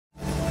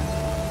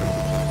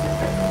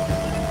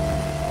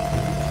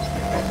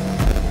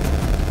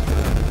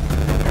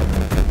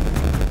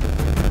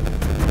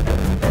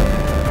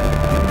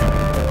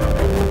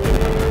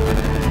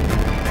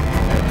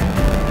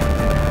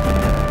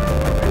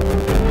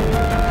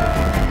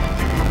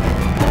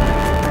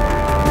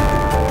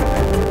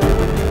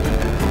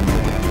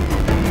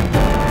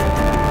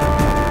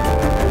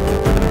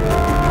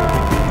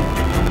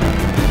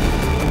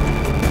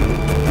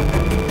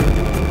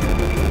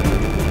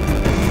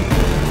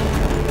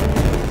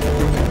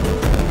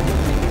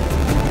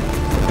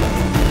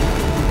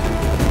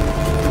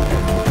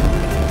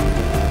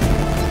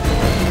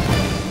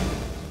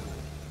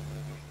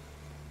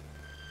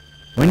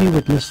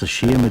witness the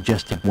sheer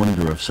majestic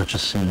wonder of such a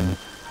scene,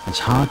 it's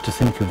hard to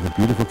think of the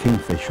beautiful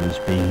kingfisher as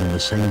being in the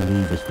same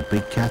league as the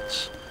big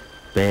cats,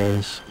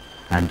 bears,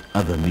 and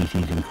other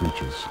meat-eating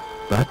creatures.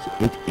 But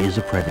it is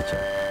a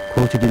predator,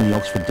 quoted in the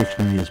Oxford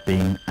Dictionary as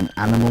being an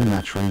animal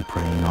naturally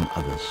preying on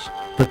others.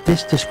 But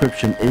this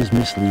description is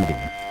misleading,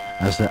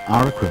 as there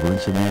are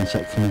equivalents in the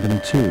insect kingdom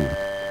too.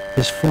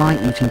 This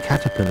fly-eating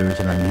caterpillar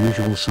is an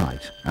unusual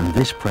sight, and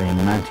this praying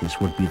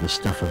mantis would be the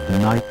stuff of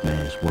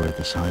nightmares were it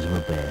the size of a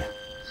bear.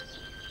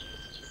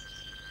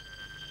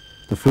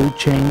 The food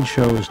chain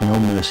shows no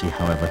mercy,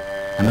 however,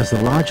 and as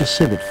the larger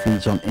civet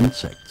feeds on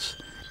insects,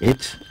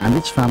 it and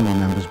its family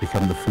members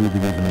become the food of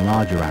even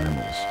larger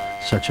animals,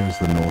 such as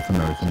the North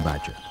American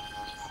badger.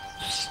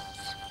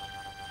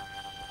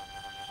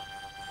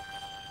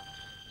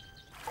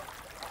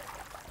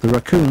 The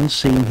raccoon,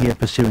 seen here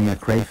pursuing a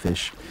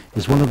crayfish,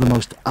 is one of the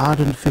most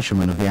ardent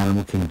fishermen of the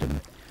animal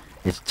kingdom.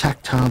 Its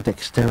tactile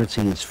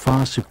dexterity is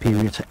far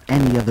superior to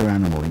any other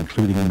animal,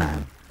 including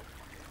man.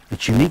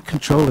 Its unique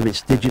control of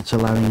its digits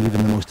allowing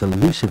even the most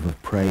elusive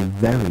of prey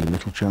very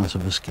little chance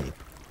of escape.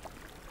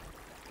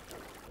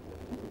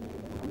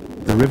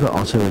 The river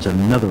otter is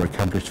another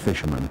accomplished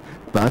fisherman,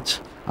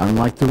 but,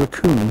 unlike the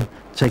raccoon,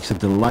 takes a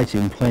delight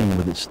in playing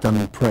with its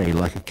stunned prey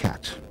like a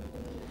cat.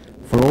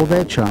 For all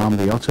their charm,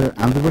 the otter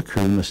and the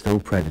raccoon are still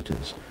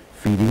predators,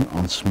 feeding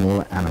on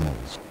smaller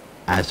animals,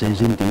 as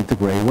is indeed the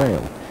grey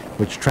whale,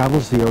 which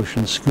travels the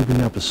ocean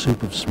scooping up a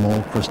soup of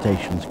small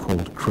crustaceans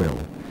called krill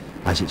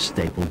as its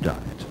staple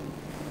diet.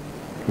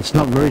 It's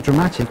not very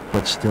dramatic,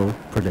 but still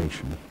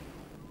predation.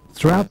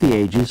 Throughout the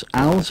ages,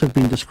 owls have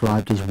been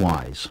described as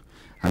wise,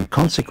 and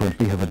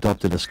consequently have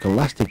adopted a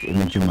scholastic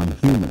image among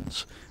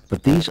humans,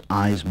 but these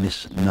eyes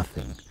miss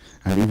nothing,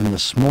 and even the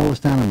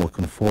smallest animal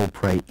can fall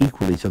prey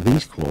equally to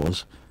these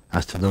claws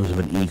as to those of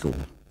an eagle.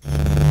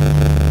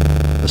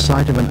 The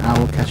sight of an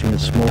owl catching a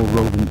small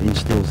rodent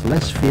instills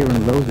less fear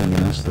and loathing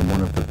in us than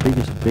one of the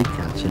biggest big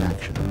cats in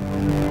action.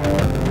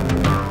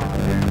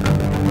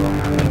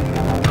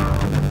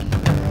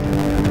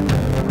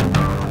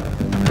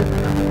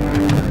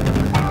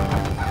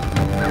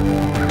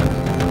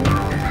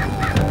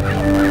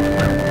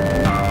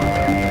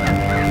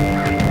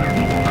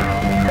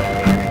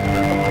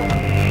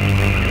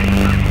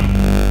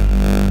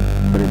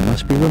 But it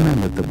must be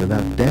remembered that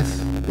without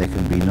death there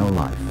can be no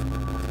life.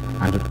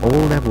 And at all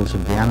levels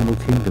of the animal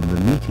kingdom,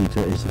 the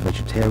meat-eater is the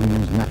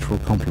vegetarian's natural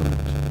complement.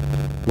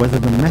 Whether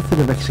the method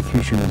of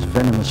execution is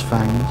venomous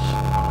fangs,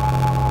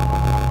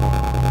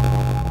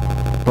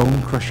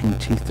 bone-crushing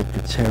teeth that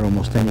could tear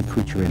almost any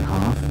creature in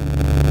half,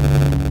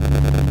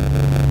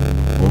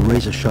 or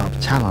razor-sharp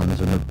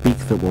talons and a beak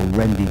that will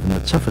rend even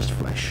the toughest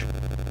flesh,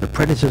 the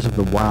predators of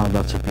the wild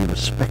are to be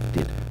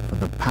respected for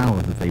the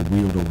power that they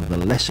wield over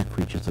the lesser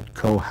creatures that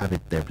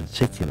cohabit their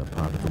particular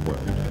part of the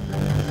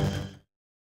world.